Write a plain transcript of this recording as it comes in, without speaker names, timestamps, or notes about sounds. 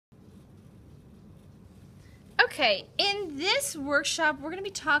Okay, in this workshop, we're going to be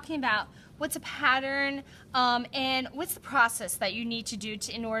talking about what's a pattern and what's the process that you need to do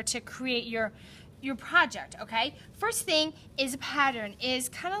in order to create your project, okay? First thing is a pattern, is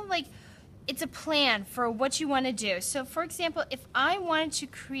kind of like it's a plan for what you want to do. So, for example, if I wanted to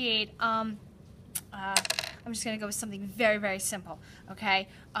create, I'm just going to go with something very, very simple, okay?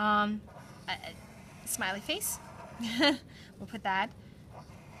 A smiley face. We'll put that.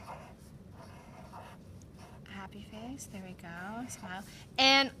 Happy face, there we go, smile.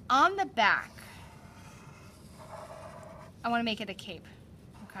 And on the back, I want to make it a cape,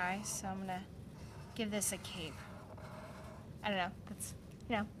 okay? So I'm going to give this a cape. I don't know, that's,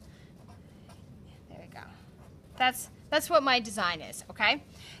 there we go. That's what my design is, okay?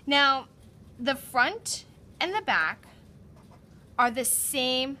 Now, the front and the back are the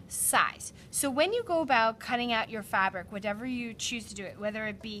same size. So when you go about cutting out your fabric, whatever you choose to do it, whether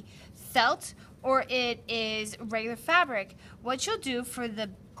it be felt or it is regular fabric, what you'll do for the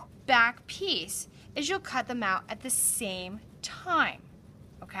back piece is you'll cut them out at the same time,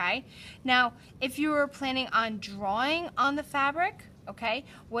 okay? Now, if you were planning on drawing on the fabric, okay,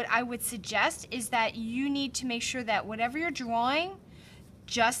 what I would suggest is that you need to make sure that whatever you're drawing,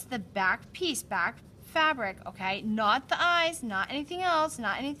 just the back piece, back fabric, okay, not the eyes, not anything else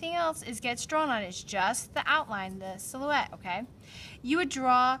gets drawn on. It's just the outline, the silhouette, okay? You would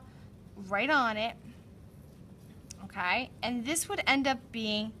draw right on it, okay, and this would end up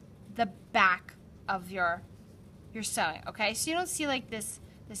being the back of your sewing, okay? So you don't see like this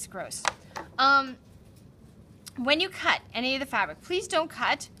gross. When you cut any of the fabric, please don't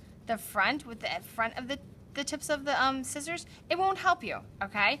cut the front with the front of the tips of the scissors. It won't help you,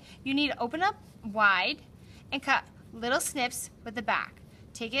 okay? You need to open up wide and cut little snips with the back.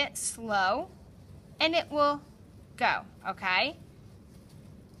 Take it slow and it will go, okay?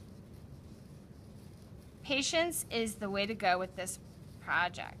 Patience is the way to go with this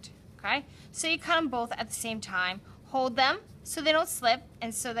project, okay? So you cut them both at the same time. Hold them so they don't slip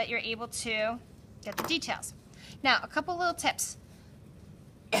and so that you're able to get the details. Now, a couple little tips.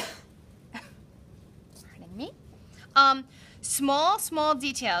 Pardon me. Small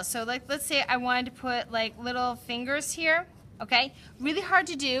details. So like, let's say I wanted to put like little fingers here, okay? Really hard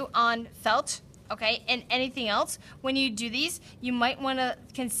to do on felt, okay? And anything else. When you do these, you might want to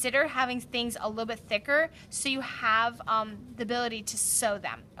consider having things a little bit thicker so you have the ability to sew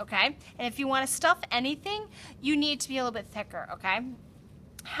them, okay? And if you want to stuff anything, you need to be a little bit thicker, okay?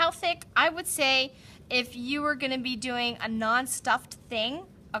 How thick? I would say if you were going to be doing a non-stuffed thing,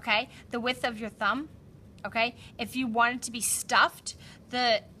 okay, the width of your thumb, okay? If you wanted to be stuffed,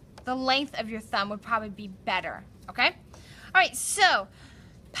 the length of your thumb would probably be better, okay? All right, so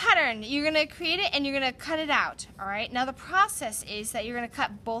pattern, you're going to create it and you're going to cut it out, all right? Now the process is that you're going to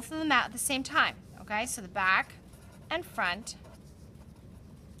cut both of them out at the same time, okay? So the back and front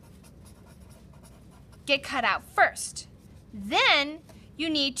get cut out first. Then you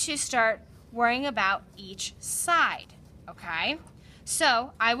need to start worrying about each side, okay?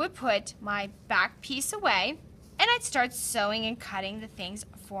 So I would put my back piece away and I'd start sewing and cutting the things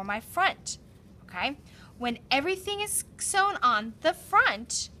for my front, okay? When everything is sewn on the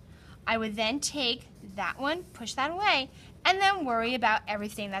front, I would then take that one, push that away, and then worry about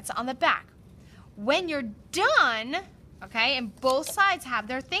everything that's on the back. When you're done, okay, and both sides have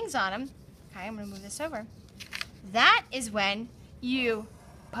their things on them, okay, I'm gonna move this over. That is when you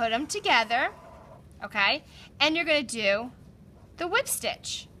put them together, okay, and you're gonna do the whip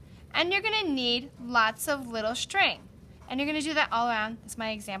stitch. And you're gonna need lots of little string. And you're gonna do that all around. That's my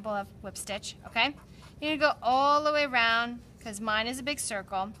example of whip stitch, okay? You're gonna go all the way around, because mine is a big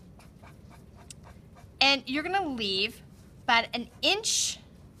circle. And you're gonna leave about an inch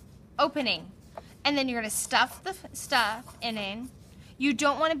opening. And then you're gonna stuff the stuff in. You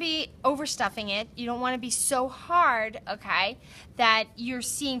don't wanna be overstuffing it. You don't wanna be so hard, okay, that you're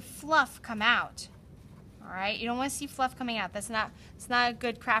seeing fluff come out. All right, you don't want to see fluff coming out. It's not a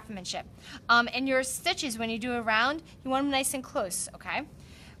good craftsmanship. And your stitches, when you do a round, you want them nice and close, okay?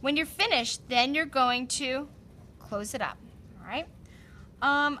 When you're finished, then you're going to close it up, all right?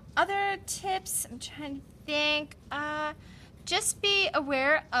 Other tips, I'm trying to think. Just be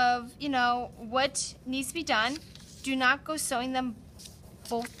aware of, what needs to be done. Do not go sewing them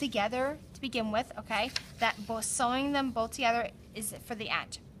both together to begin with, okay? Sewing them both together is for the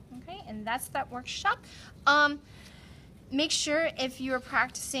end. Okay, and that's that workshop. Make sure if you are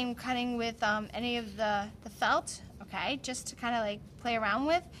practicing cutting with any of the felt, okay, just to kind of like play around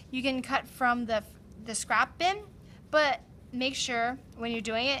with, you can cut from the scrap bin, but make sure when you're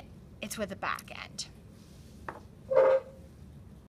doing it, it's with the back end.